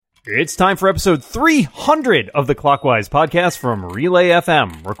It's time for episode 300 of the Clockwise podcast from Relay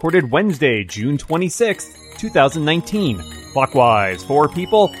FM, recorded Wednesday, June 26th, 2019. Clockwise, 4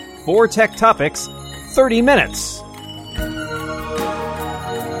 people, 4 tech topics, 30 minutes.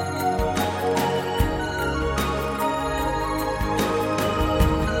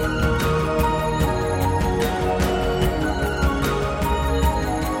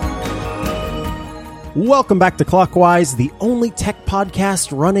 Welcome back to Clockwise, the only tech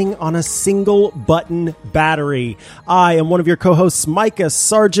podcast running on a single button battery. I am one of your co-hosts, Micah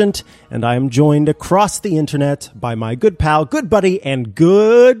Sargent, and I am joined across the internet by my good pal, good buddy, and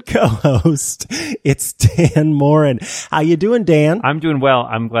good co-host. It's Dan Moren. How you doing, Dan? I'm doing well.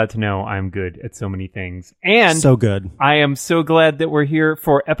 I'm glad to know I'm good at so many things. And so good. I am so glad that we're here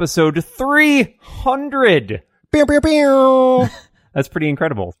for episode 300. Pew, pew, pew. That's pretty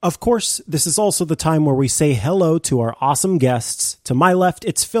incredible. Of course, this is also the time where we say hello to our awesome guests. To my left,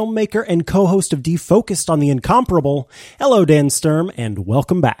 it's filmmaker and co-host of Defocused on the Incomparable. Hello, Dan Sturm, and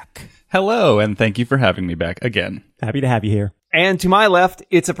welcome back. Hello, and thank you for having me back again. Happy to have you here. And to my left,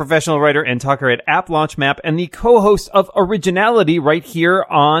 it's a professional writer and talker at App Launch Map and the co-host of Originality right here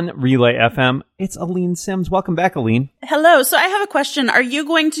on Relay FM. It's Aline Sims. Welcome back, Aline. Hello. So I have a question. Are you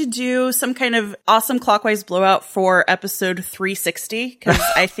going to do some kind of awesome Clockwise blowout for episode 360? Because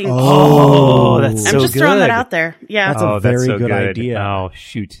I think... that's so good. I'm just throwing that out there. Yeah. That's a very so good idea. Oh,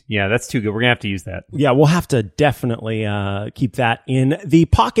 shoot. Yeah, that's too good. We're going to have to use that. Yeah, we'll have to definitely keep that in the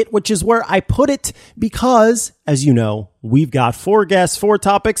pocket, which is where I put it because, as you know, we've got 4 guests, 4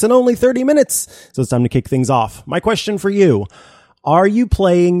 topics, and only 30 minutes. So it's time to kick things off. My question for you. Are you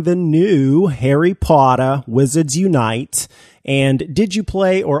playing the new Harry Potter Wizards Unite? And did you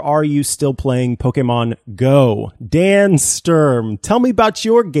play or are you still playing Pokemon Go? Dan Sturm, tell me about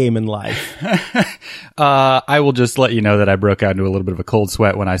your gaming life. I will just let you know that I broke out into a little bit of a cold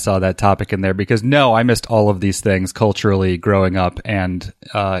sweat when I saw that topic in there because no, I missed all of these things culturally growing up and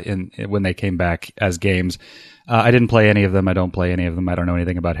when they came back as games. I didn't play any of them. I don't play any of them. I don't know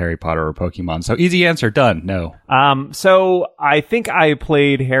anything about Harry Potter or Pokemon. So easy answer, done. No. So I think I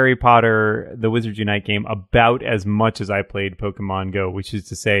played Harry Potter, the Wizards Unite game, about as much as I played Pokemon Go, which is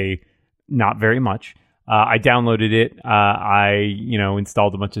to say, not very much. I downloaded it. I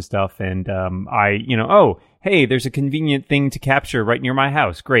installed a bunch of stuff, and hey, there's a convenient thing to capture right near my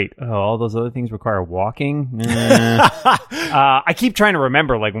house. Great. Oh, all those other things require walking. I keep trying to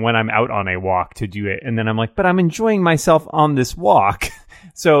remember, like, when I'm out on a walk to do it. And then I'm like, but I'm enjoying myself on this walk.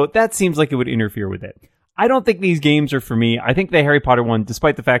 So that seems like it would interfere with it. I don't think these games are for me. I think the Harry Potter one,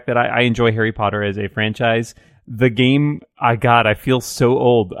 despite the fact that I enjoy Harry Potter as a franchise, the game, I feel so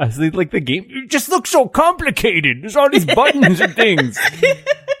old. I like the game, it just looks so complicated. There's all these buttons and things.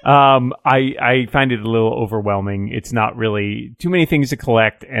 I find it a little overwhelming. It's not really too many things to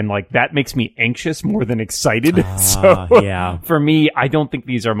collect, and like that makes me anxious more than excited. Yeah. For me, I don't think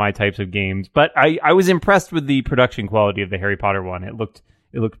these are my types of games. But I was impressed with the production quality of the Harry Potter one. It looked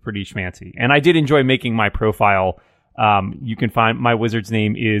pretty schmancy, and I did enjoy making my profile. You can find my wizard's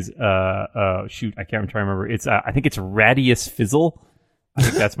name is I can't remember. It's I think it's Radius Fizzle. I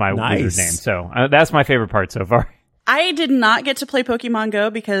think that's my Nice. wizard's name. So that's my favorite part so far. I did not get to play Pokemon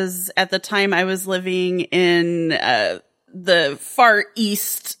Go because at the time I was living in the far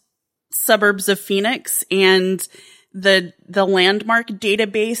east suburbs of Phoenix, and the landmark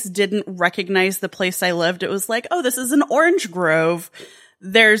database didn't recognize the place I lived. It was like, oh, this is an orange grove.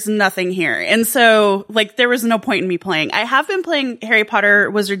 There's nothing here. And so, like, there was no point in me playing. I have been playing Harry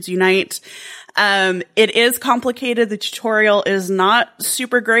Potter Wizards Unite. It is complicated. The tutorial is not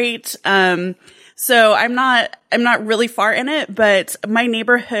super great. So I'm not really far in it, but my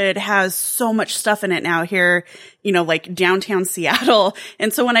neighborhood has so much stuff in it now here, like downtown Seattle.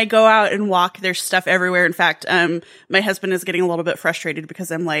 And so when I go out and walk, there's stuff everywhere. In fact, my husband is getting a little bit frustrated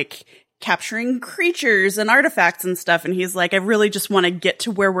because I'm like capturing creatures and artifacts and stuff. And he's like, I really just want to get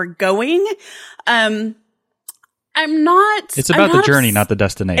to where we're going. I'm not. It's about the journey, not the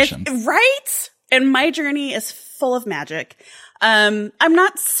destination. Right? And my journey is full of magic. I'm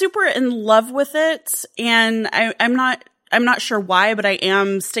not super in love with it, and I'm not sure why, but I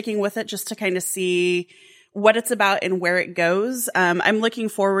am sticking with it just to kind of see what it's about and where it goes. I'm looking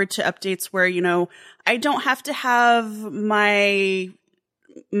forward to updates where, I don't have to have my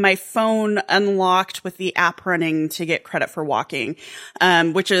phone unlocked with the app running to get credit for walking,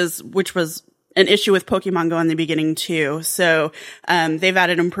 which was an issue with Pokemon Go in the beginning too. So, they've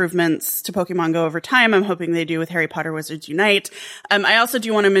added improvements to Pokemon Go over time. I'm hoping they do with Harry Potter Wizards Unite. I also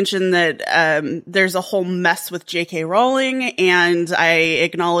do want to mention that, there's a whole mess with J.K. Rowling, and I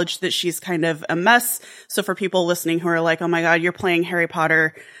acknowledge that she's kind of a mess. So for people listening who are like, oh my God, you're playing Harry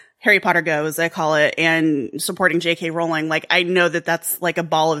Potter, Harry Potter Go, as I call it, and supporting J.K. Rowling, like, I know that that's like a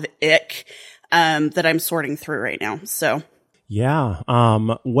ball of ick, that I'm sorting through right now. So. Yeah,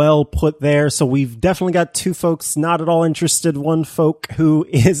 well put there. So we've definitely got two folks not at all interested. One folk who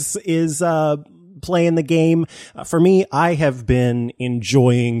is playing the game. For me, I have been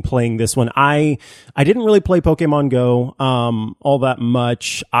enjoying playing this one. I didn't really play Pokemon Go all that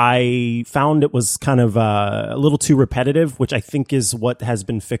much. I found it was kind of a little too repetitive, which I think is what has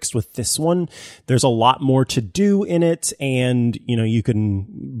been fixed with this one. There's a lot more to do in it, and you can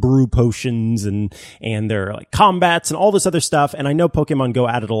brew potions and there are like combats and all this other stuff. And I know Pokemon Go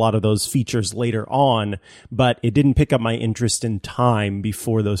added a lot of those features later on, but it didn't pick up my interest in time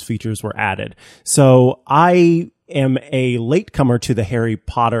before those features were added. So I am a latecomer to the Harry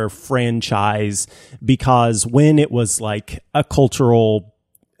Potter franchise because when it was like a cultural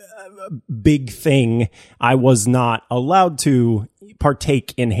big thing, I was not allowed to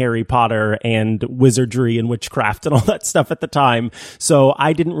partake in Harry Potter and wizardry and witchcraft and all that stuff at the time. So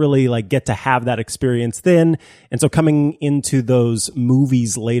I didn't really like get to have that experience then. And so coming into those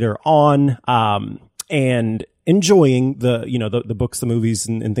movies later on, and enjoying the books, the movies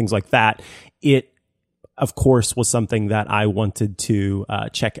and things like that, it of course was something that I wanted to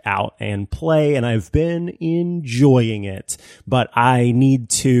check out and play, and I've been enjoying it. But I need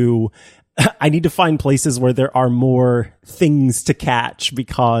to find places where there are more things to catch,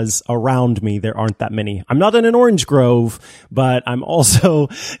 because around me there aren't that many. I'm not in an orange grove, but I'm also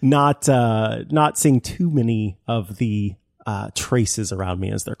not seeing too many of the traces around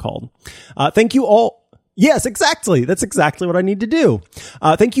me, as they're called. Thank you all. Yes, exactly. That's exactly what I need to do.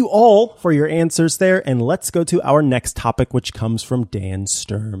 Thank you all for your answers there. And let's go to our next topic, which comes from Dan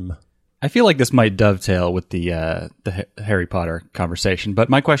Sturm. I feel like this might dovetail with the Harry Potter conversation, but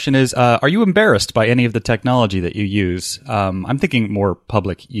my question is, are you embarrassed by any of the technology that you use? I'm thinking more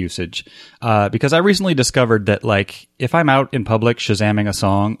public usage, because I recently discovered that, like, if I'm out in public Shazamming a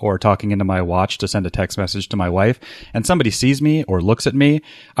song or talking into my watch to send a text message to my wife and somebody sees me or looks at me,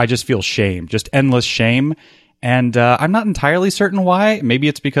 I just feel shame, just endless shame. And I'm not entirely certain why. Maybe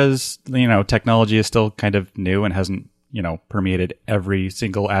it's because, technology is still kind of new and hasn't permeated every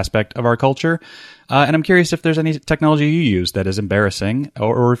single aspect of our culture. And I'm curious if there's any technology you use that is embarrassing,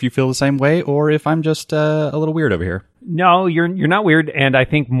 or if you feel the same way, or if I'm just a little weird over here. No, you're not weird. And I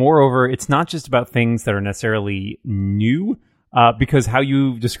think moreover, it's not just about things that are necessarily new, because how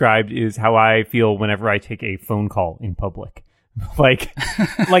you described is how I feel whenever I take a phone call in public. like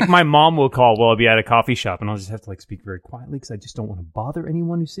my mom will call while I'll be at a coffee shop, and I'll just have to like speak very quietly because I just don't want to bother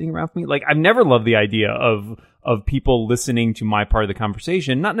anyone who's sitting around me. Like, I've never loved the idea of people listening to my part of the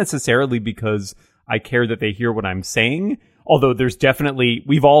conversation, not necessarily because I care that they hear what I'm saying. Although there's definitely,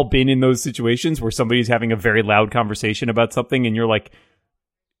 we've all been in those situations where somebody's having a very loud conversation about something and you're like,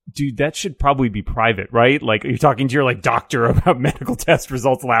 dude, that should probably be private, right? Like, you're talking to your like doctor about medical test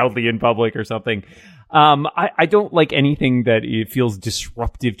results loudly in public or something. I don't like anything that it feels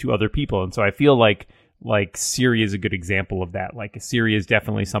disruptive to other people. And so I feel like Siri is a good example of that. Like, Siri is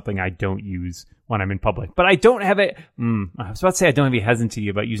definitely something I don't use when I'm in public. But I don't have it. I was about to say I don't have any hesitancy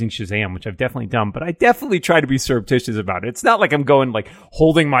about using Shazam, which I've definitely done. But I definitely try to be surreptitious about it. It's not like I'm going like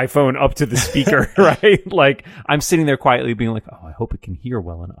holding my phone up to the speaker, right? Like, I'm sitting there quietly being like, oh, I hope it can hear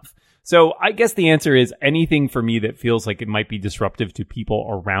well enough. So I guess the answer is anything for me that feels like it might be disruptive to people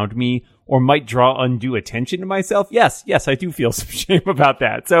around me or might draw undue attention to myself. Yes, I do feel some shame about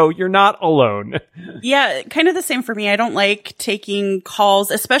that. So you're not alone. Yeah, kind of the same for me. I don't like taking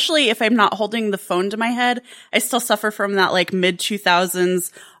calls, especially if I'm not holding the phone to my head. I still suffer from that like mid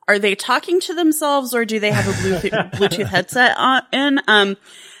 2000s. Are they talking to themselves or do they have a Bluetooth headset in?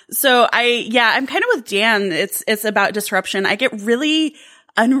 So I'm kind of with Dan. It's about disruption. I get really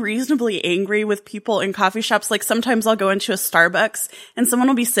unreasonably angry with people in coffee shops. Like, sometimes I'll go into a Starbucks and someone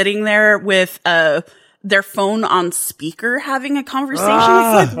will be sitting there with their phone on speaker having a conversation.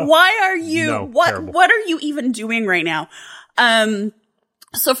 It's like, why are you what are you even doing right now?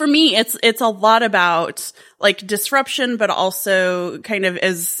 So for me, it's a lot about like disruption, but also kind of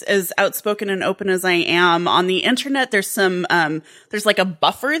as outspoken and open as I am on the internet. There's like a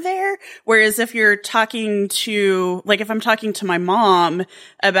buffer there. Whereas if you're talking to, like, if I'm talking to my mom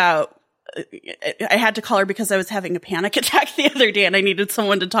about, I had to call her because I was having a panic attack the other day and I needed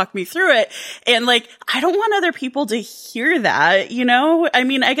someone to talk me through it. And like, I don't want other people to hear that, I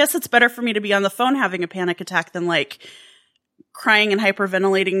mean, I guess it's better for me to be on the phone having a panic attack than like crying and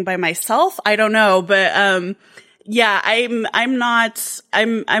hyperventilating by myself. I don't know, but I'm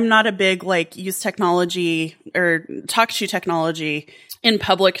not a big like use technology or talk to technology in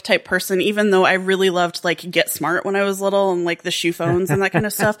public type person, even though I really loved like Get Smart when I was little and like the shoe phones and that kind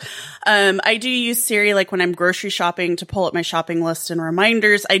of stuff. I do use Siri like when I'm grocery shopping to pull up my shopping list and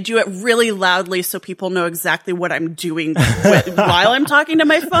reminders. I do it really loudly so people know exactly what I'm doing while I'm talking to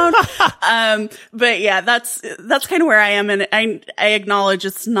my phone. But yeah, that's kind of where I am. And I acknowledge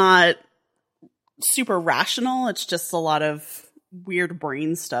it's not super rational. It's just a lot of weird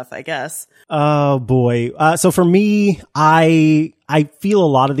brain stuff, I guess. Oh boy. So for me, I feel a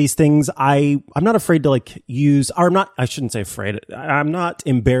lot of these things. I'm not afraid to like use, or I shouldn't say afraid. I'm not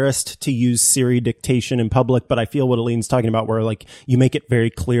embarrassed to use Siri dictation in public, but I feel what Aline's talking about where like you make it very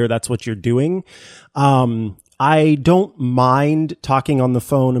clear that's what you're doing. I don't mind talking on the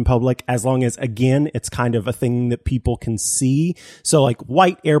phone in public as long as, again, it's kind of a thing that people can see. So like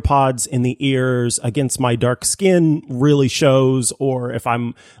white AirPods in the ears against my dark skin really shows, or if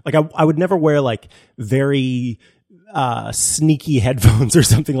I'm like, I would never wear like very sneaky headphones or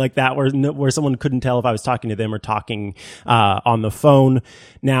something like that where someone couldn't tell if I was talking to them or talking on the phone.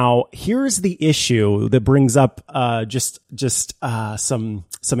 Now, here's the issue that brings up just some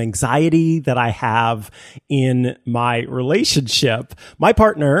anxiety that I have in my relationship. My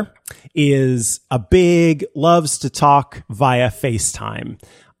partner loves to talk via FaceTime.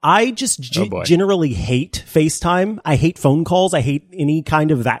 I just generally hate FaceTime. I hate phone calls. I hate any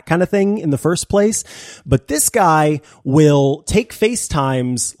kind of that kind of thing in the first place. But this guy will take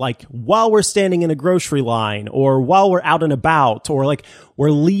FaceTimes like while we're standing in a grocery line or while we're out and about, or like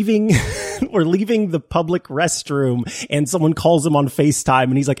we're leaving the public restroom and someone calls him on FaceTime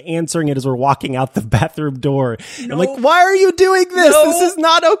and he's like answering it as we're walking out the bathroom door. No. I'm like, why are you doing this? No. This is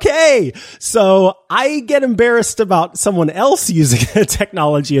not okay. So I get embarrassed about someone else using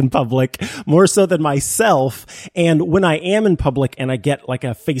technology in public more so than myself. And when I am in public and I get like a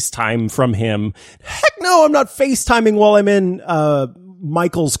FaceTime from him, heck no, I'm not FaceTiming while I'm in,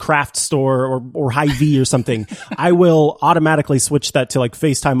 Michael's craft store or Hy-Vee or something. I will automatically switch that to like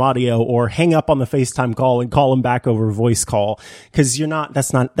FaceTime audio or hang up on the FaceTime call and call him back over voice call. Cause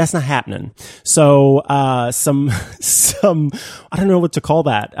that's not happening. So, some, I don't know what to call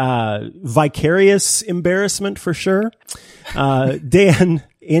that. Vicarious embarrassment for sure. Dan,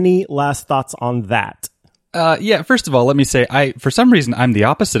 any last thoughts on that? Yeah, first of all, let me say, for some reason, I'm the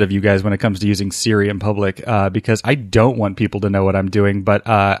opposite of you guys when it comes to using Siri in public, because I don't want people to know what I'm doing, but,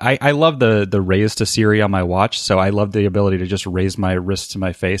 I love the raise to Siri on my watch, so I love the ability to just raise my wrist to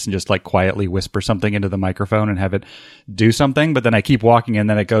my face and just like quietly whisper something into the microphone and have it do something, but then I keep walking and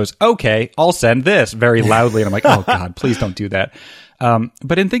then it goes, okay, I'll send this very loudly, and I'm like, oh God, please don't do that.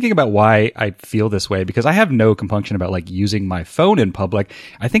 But in thinking about why I feel this way, because I have no compunction about like using my phone in public,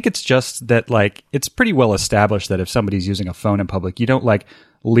 I think it's just that like, it's pretty well established that if somebody's using a phone in public, you don't like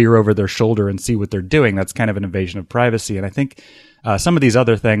leer over their shoulder and see what they're doing. That's kind of an invasion of privacy. And I think, some of these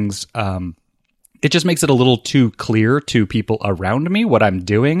other things, it just makes it a little too clear to people around me what I'm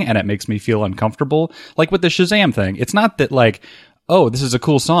doing, and it makes me feel uncomfortable. Like with the Shazam thing, it's not that like, oh, this is a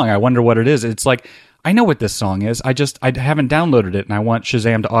cool song, I wonder what it is. It's like, I know what this song is. I haven't downloaded it, and I want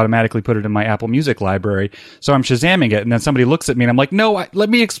Shazam to automatically put it in my Apple Music library. So I'm Shazamming it, and then somebody looks at me, and I'm like, no, let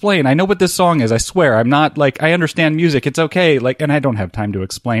me explain. I know what this song is. I swear. I'm not like, I understand music. It's okay. Like, and I don't have time to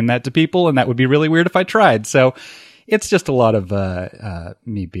explain that to people, and that would be really weird if I tried. So it's just a lot of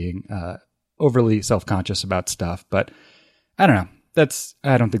me being overly self-conscious about stuff. But I don't know.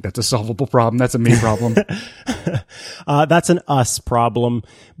 I don't think that's a solvable problem. That's a me problem. That's an us problem,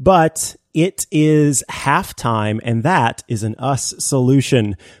 but it is halftime, and that is an us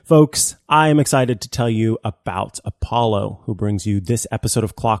solution. Folks, I am excited to tell you about Apollo, who brings you this episode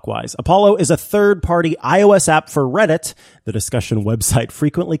of Clockwise. Apollo is a third-party iOS app for Reddit, the discussion website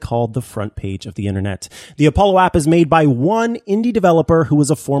frequently called the front page of the internet. The Apollo app is made by one indie developer who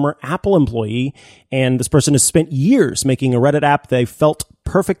was a former Apple employee, and this person has spent years making a Reddit app they felt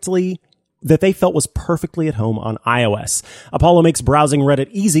was perfectly at home on iOS. Apollo makes browsing Reddit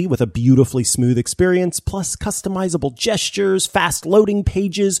easy with a beautifully smooth experience, plus customizable gestures, fast loading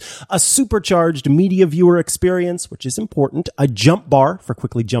pages, a supercharged media viewer experience, which is important, a jump bar for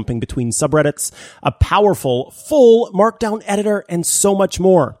quickly jumping between subreddits, a powerful, full markdown editor, and so much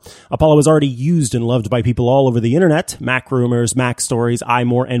more. Apollo is already used and loved by people all over the internet. Mac Rumors, Mac Stories,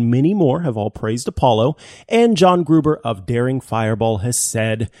 iMore, and many more have all praised Apollo, and John Gruber of Daring Fireball has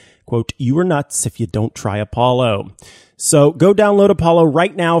said, quote, "You are nuts if you don't try Apollo." So go download Apollo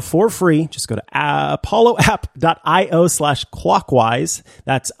right now for free. Just go to apolloapp.io/clockwise.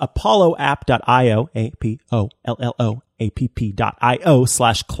 That's apolloapp.io, apolloapp.io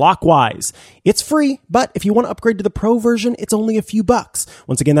app.io/clockwise. It's free, but if you want to upgrade to the pro version, it's only a few bucks.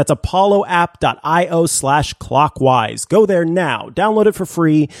 Once again, that's apolloapp.io/clockwise. Go there now. Download it for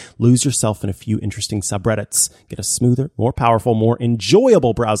free. Lose yourself in a few interesting subreddits. Get a smoother, more powerful, more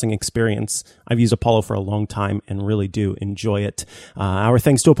enjoyable browsing experience. I've used Apollo for a long time and really do enjoy it. Our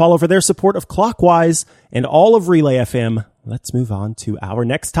thanks to Apollo for their support of Clockwise and all of Relay FM. Let's move on to our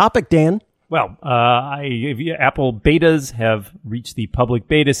next topic, Dan. Well, Apple betas have reached the public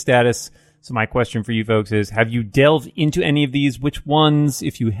beta status. So my question for you folks is, have you delved into any of these? Which ones,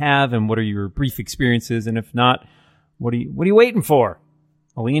 if you have, and what are your brief experiences? And if not, what are you waiting for?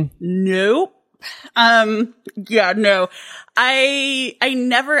 Aline? Nope. Yeah, no. I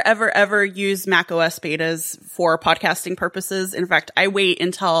never, ever use macOS betas for podcasting purposes. In fact, I wait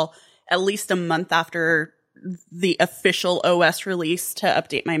until at least a month after the official OS release to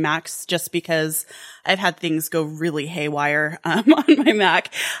update my Macs, just because I've had things go really haywire on my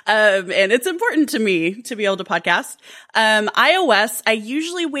Mac. And it's important to me to be able to podcast. iOS, I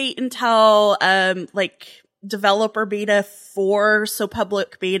usually wait until developer beta 4, so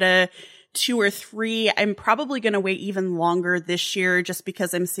public beta 2 or 3. I'm probably going to wait even longer this year, just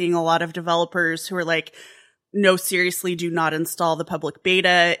because I'm seeing a lot of developers who are like, no, seriously, do not install the public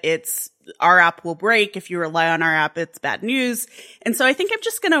beta. Our app will break. If you rely on our app, it's bad news. And so I think I'm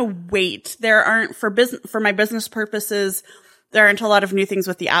just going to wait. There aren't, for my business purposes, there aren't a lot of new things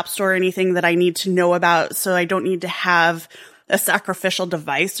with the App Store or anything that I need to know about. So I don't need to have a sacrificial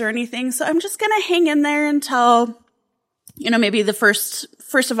device or anything. So I'm just going to hang in there until, maybe the first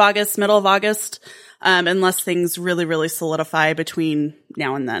of August, middle of August, unless things really, really solidify between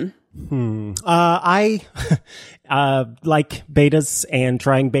now and then. I like betas and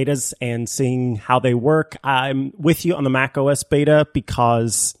trying betas and seeing how they work. I'm with you on the Mac OS beta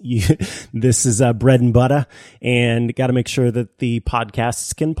because this is bread and butter, and got to make sure that the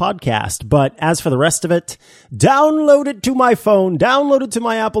podcasts can podcast. But as for the rest of it, download it to my phone, download it to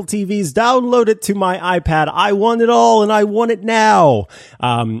my Apple TVs, download it to my iPad. I want it all, and I want it now.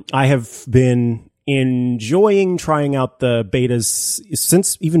 I have been enjoying trying out the betas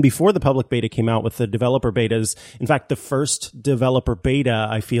since even before the public beta came out with the developer betas. In fact, the first developer beta,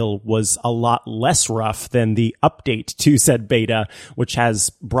 I feel, was a lot less rough than the update to said beta, which has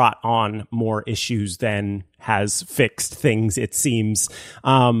brought on more issues than has fixed things, it seems.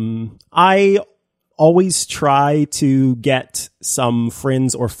 I always try to get some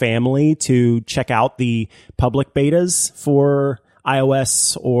friends or family to check out the public betas for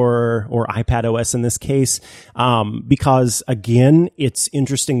iOS or iPad OS in this case, because again, it's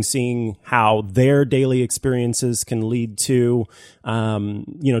interesting seeing how their daily experiences can lead to,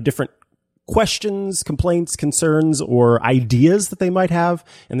 different questions, complaints, concerns, or ideas that they might have,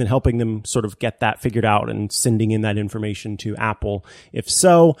 and then helping them sort of get that figured out and sending in that information to Apple, if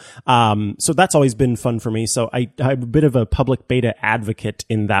so. So that's always been fun for me. So I'm a bit of a public beta advocate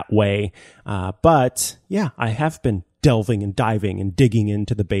in that way. But yeah, I have been delving and diving and digging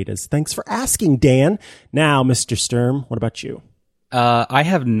into the betas. Thanks for asking, Dan. Now, Mr. Sturm, what about you? I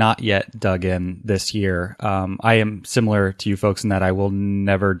have not yet dug in this year. I am similar to you folks in that I will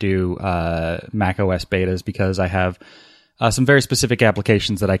never do Mac OS betas because I have some very specific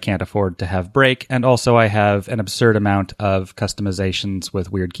applications that I can't afford to have break, and also I have an absurd amount of customizations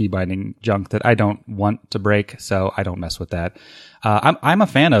with weird key binding junk that I don't want to break, so I don't mess with that. I'm a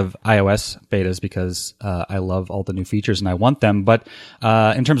fan of iOS betas because I love all the new features and I want them. But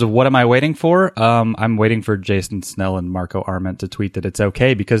in terms of what am I waiting for, I'm waiting for Jason Snell and Marco Arment to tweet that it's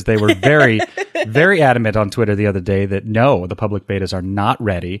okay, because they were very, very adamant on Twitter the other day that no, the public betas are not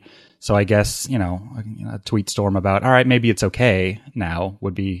ready. So I guess, a tweet storm about, all right, maybe it's okay now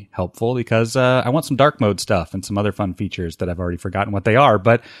would be helpful, because I want some dark mode stuff and some other fun features that I've already forgotten what they are.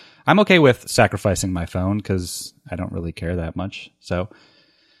 But I'm okay with sacrificing my phone because I don't really care that much. So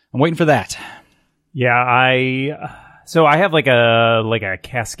I'm waiting for that. Yeah, I have like a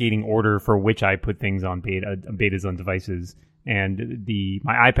cascading order for which I put things on betas on devices, and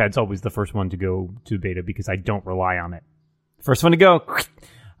my iPad's always the first one to go to beta because I don't rely on it. First one to go.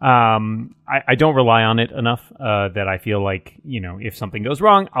 I don't rely on it enough that I feel like, if something goes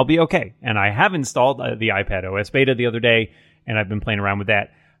wrong, I'll be okay. And I have installed the iPad OS beta the other day, and I've been playing around with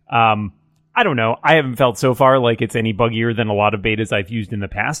that. I don't know. I haven't felt so far like it's any buggier than a lot of betas I've used in the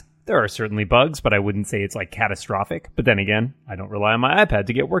past. There are certainly bugs, but I wouldn't say it's like catastrophic. But then again, I don't rely on my iPad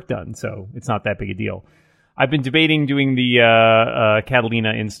to get work done, so it's not that big a deal. I've been debating doing the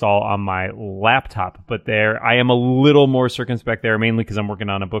Catalina install on my laptop, but I am a little more circumspect there, mainly because I'm working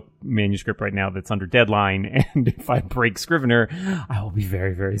on a book manuscript right now that's under deadline, and if I break Scrivener, I will be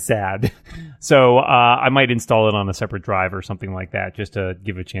very, very sad. So I might install it on a separate drive or something like that, just to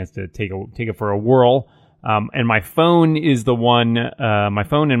give it a chance to take it for a whirl. And my phone is the one, my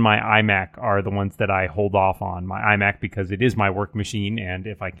phone and my iMac are the ones that I hold off on. My iMac, because it is my work machine, and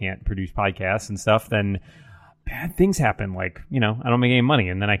if I can't produce podcasts and stuff, then bad things happen. Like, I don't make any money,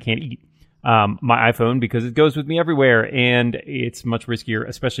 and then I can't eat. My iPhone, because it goes with me everywhere, and it's much riskier,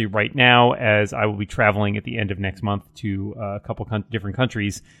 especially right now, as I will be traveling at the end of next month to a couple different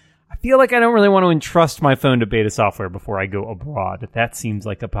countries. I feel like I don't really want to entrust my phone to beta software before I go abroad. That seems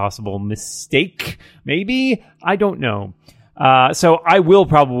like a possible mistake. Maybe? I don't know. So I will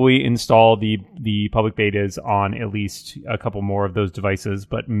probably install the public betas on at least a couple more of those devices,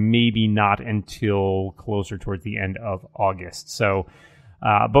 but maybe not until closer towards the end of August. So,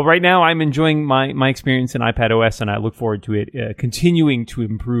 but right now I'm enjoying my experience in iPadOS, and I look forward to it continuing to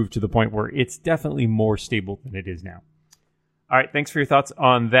improve to the point where it's definitely more stable than it is now. All right, thanks for your thoughts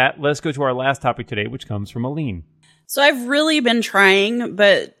on that. Let's go to our last topic today, which comes from Aline. So I've really been trying,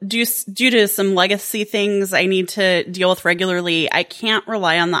 but due to some legacy things I need to deal with regularly, I can't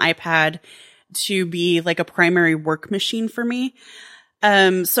rely on the iPad to be like a primary work machine for me.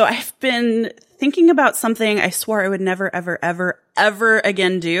 So I've been thinking about something I swore I would never, ever, ever, ever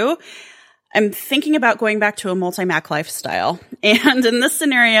again do. I'm thinking about going back to a multi-Mac lifestyle. And in this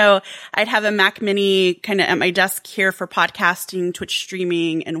scenario, I'd have a Mac Mini kind of at my desk here for podcasting, Twitch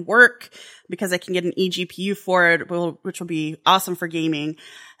streaming, and work, because I can get an eGPU for it, which will be awesome for gaming.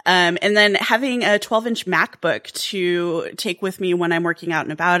 And then having a 12-inch MacBook to take with me when I'm working out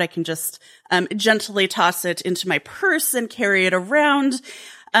and about. I can just gently toss it into my purse and carry it around.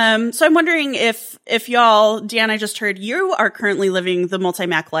 So I'm wondering if y'all, Dan, I just heard you are currently living the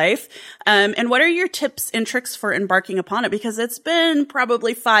multi-Mac life. And what are your tips and tricks for embarking upon it? Because it's been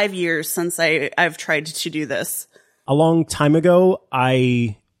probably 5 years since I've tried to do this. A long time ago,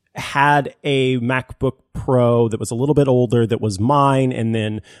 I had a MacBook Pro that was a little bit older that was mine, and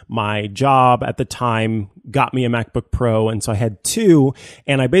then my job at the time got me a MacBook Pro, and so I had two,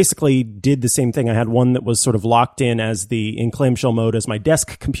 and I basically did the same thing. I had one that was sort of locked in clamshell mode as my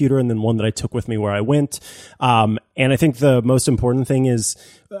desk computer, and then one that I took with me where I went. And I think the most important thing is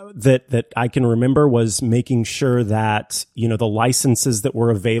that I can remember was making sure that, the licenses that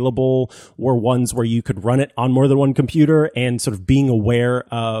were available were ones where you could run it on more than one computer, and sort of being aware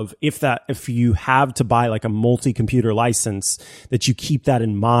of if you have to buy like a multi-computer license, that you keep that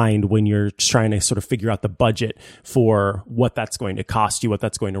in mind when you're trying to sort of figure out the budget for what that's going to cost you, what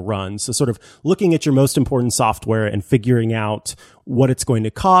that's going to run. So sort of looking at your most important software and figuring out what it's going to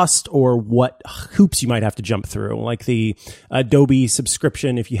cost or what hoops you might have to jump through. Like the Adobe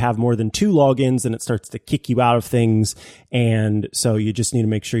subscription, if you have more than 2 logins, then it starts to kick you out of things. And so you just need to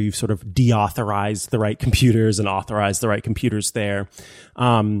make sure you've sort of deauthorized the right computers and authorized the right computers there.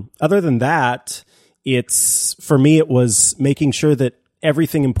 Other than that, for me, it was making sure that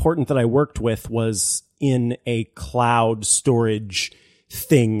everything important that I worked with was in a cloud storage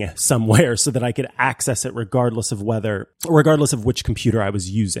thing somewhere so that I could access it regardless of which computer I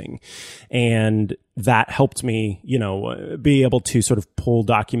was using. And that helped me, be able to sort of pull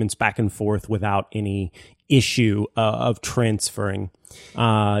documents back and forth without any issue of transferring.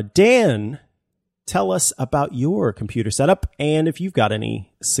 Dan, tell us about your computer setup and if you've got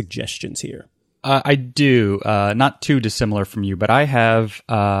any suggestions here. I do. Not too dissimilar from you, but I have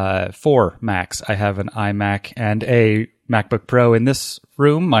 4 Macs. I have an iMac and a MacBook Pro in this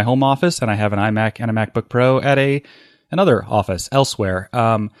room, my home office, and I have an iMac and a MacBook Pro at another office elsewhere.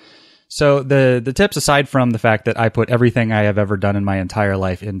 So the tips, aside from the fact that I put everything I have ever done in my entire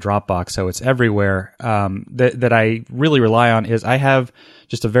life in Dropbox, so it's everywhere, that I really rely on is I have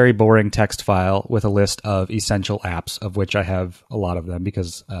just a very boring text file with a list of essential apps, of which I have a lot of them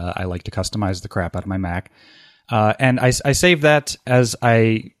because I like to customize the crap out of my Mac. And I save that as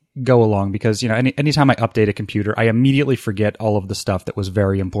I go along because, anytime I update a computer, I immediately forget all of the stuff that was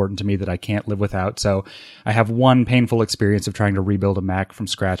very important to me that I can't live without. So I have one painful experience of trying to rebuild a Mac from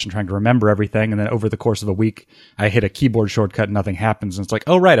scratch and trying to remember everything. And then over the course of a week, I hit a keyboard shortcut and nothing happens. And it's like,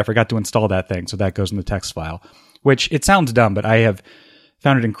 oh, right, I forgot to install that thing. So that goes in the text file, which it sounds dumb, but I have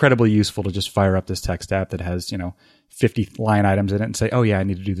found it incredibly useful to just fire up this text app that has, 50 line items in it and say, oh yeah, I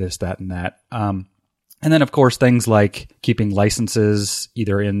need to do this, that, and that. And then, of course, things like keeping licenses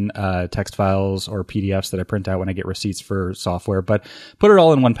either in text files or PDFs that I print out when I get receipts for software, but put it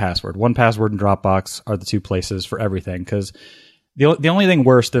all in 1Password. 1Password and Dropbox are the 2 places for everything because The only thing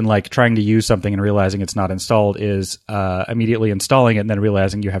worse than like trying to use something and realizing it's not installed is immediately installing it and then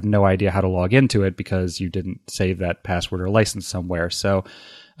realizing you have no idea how to log into it because you didn't save that password or license somewhere. So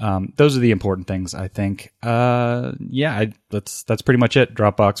those are the important things, I think. That's pretty much it.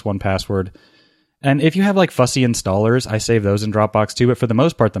 Dropbox, 1Password. And if you have like fussy installers, I save those in Dropbox too. But for the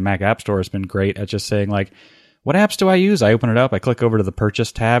most part, the Mac App Store has been great at just saying like, what apps do I use? I open it up, I click over to the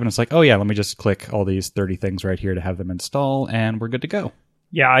purchase tab, and it's like, oh yeah, let me just click all these 30 things right here to have them install, and we're good to go.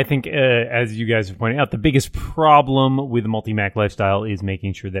 Yeah, I think as you guys have pointed out, the biggest problem with the multi-Mac lifestyle is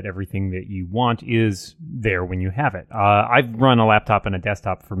making sure that everything that you want is there when you have it. I've run a laptop and a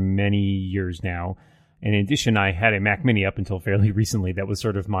desktop for many years now, and in addition, I had a Mac Mini up until fairly recently that was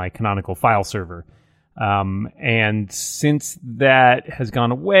sort of my canonical file server. And since that has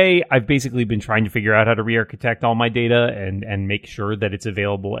gone away, I've basically been trying to figure out how to re-architect all my data and make sure that it's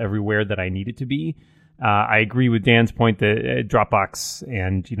available everywhere that I need it to be. I agree with Dan's point that Dropbox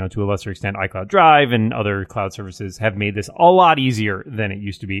and, to a lesser extent, iCloud Drive and other cloud services have made this a lot easier than it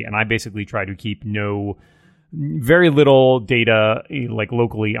used to be. And I basically try to keep very little data like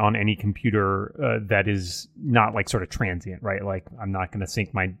locally on any computer that is not like sort of transient, right? Like I'm not going to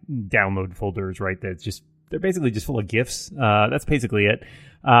sync my download folders, right? They're basically just full of GIFs. That's basically it.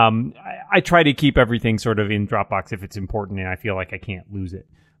 I try to keep everything sort of in Dropbox if it's important and I feel like I can't lose it.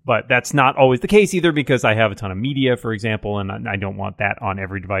 But that's not always the case either because I have a ton of media, for example, and I don't want that on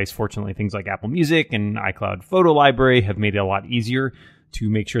every device. Fortunately, things like Apple Music and iCloud Photo Library have made it a lot easier to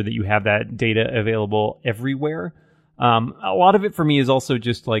make sure that you have that data available everywhere. A lot of it for me is also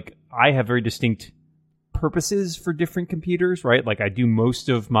just like I have very distinct purposes for different computers, right? Like I do most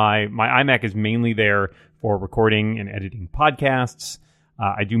of my iMac is mainly there for recording and editing podcasts.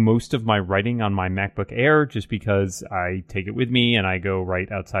 I do most of my writing on my MacBook Air just because I take it with me and I go right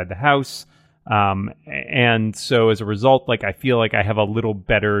outside the house. And so as a result, like I feel like I have a little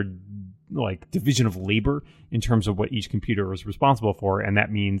better like division of labor in terms of what each computer is responsible for, and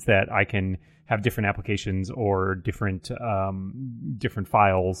that means that I can have different applications or different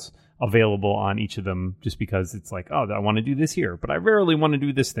files available on each of them just because it's like, oh, I want to do this here, but I rarely want to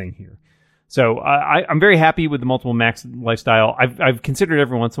do this thing here. So I'm very happy with the multiple Macs lifestyle. I've considered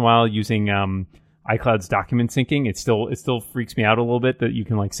every once in a while using iCloud's document syncing. It still freaks me out a little bit that you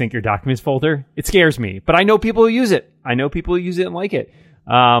can like sync your documents folder. It scares me, but I know people who use it. I know people who use it and like it.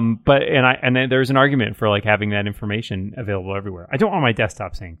 But then there's an argument for like having that information available everywhere. I don't want my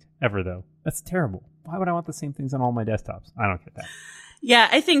desktop synced ever though. That's terrible. Why would I want the same things on all my desktops? I don't get that. Yeah,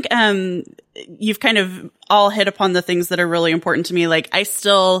 I think you've kind of all hit upon the things that are really important to me. Like I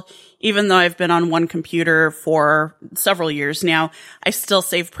still, even though I've been on one computer for several years now, I still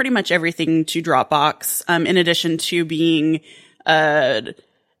save pretty much everything to Dropbox. In addition to being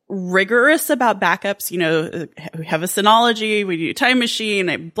rigorous about backups, we have a Synology, we do Time Machine,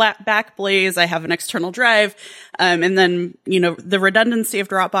 I Backblaze, I have an external drive. And then, the redundancy of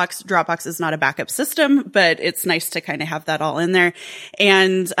Dropbox is not a backup system, but it's nice to kind of have that all in there.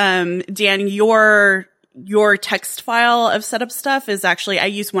 And, Dan, your text file of setup stuff is actually, I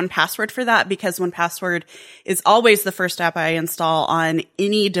use 1Password for that because 1Password is always the first app I install on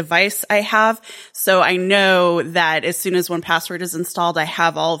any device I have. So I know that as soon as 1Password is installed, I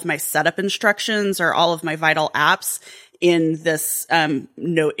have all of my setup instructions or all of my vital apps in this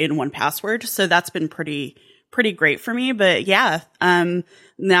note in 1Password. So that's been pretty great for me. But yeah,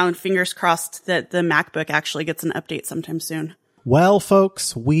 now fingers crossed that the MacBook actually gets an update sometime soon. Well,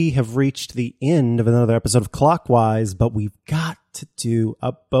 folks, we have reached the end of another episode of Clockwise, but we've got to do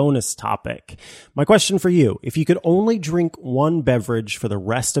a bonus topic. My question for you, if you could only drink one beverage for the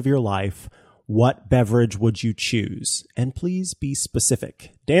rest of your life, what beverage would you choose? And please be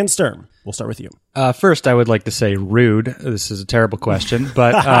specific. Dan Sturm, we'll start with you. First, I would like to say rude. This is a terrible question,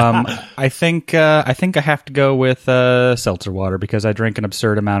 but I think I have to go with seltzer water because I drink an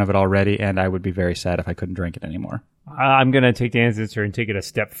absurd amount of it already, and I would be very sad if I couldn't drink it anymore. I'm going to take Dan's answer and take it a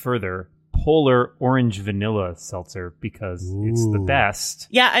step further. Polar orange vanilla seltzer because it's the best.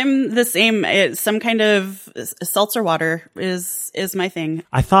 Yeah, I'm the same. Some kind of seltzer water is my thing.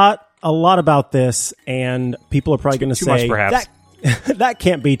 I thought a lot about this, and people are probably going to say much, perhaps. that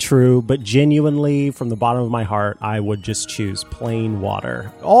can't be true, but genuinely, from the bottom of my heart, I would just choose plain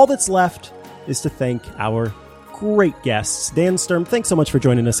water. All that's left is to thank our great guests. Dan Sturm, thanks so much for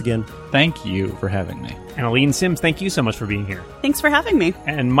joining us again. Thank you for having me. And Aline Sims, thank you so much for being here. Thanks for having me.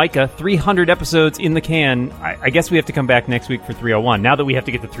 And Micah, 300 episodes in the can. I guess we have to come back next week for 301. Now that we have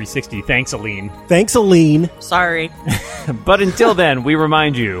to get to 360. Thanks, Aline. Thanks, Aline. Sorry. But until then, we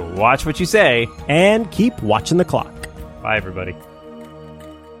remind you, watch what you say. And keep watching the clock. Bye, everybody.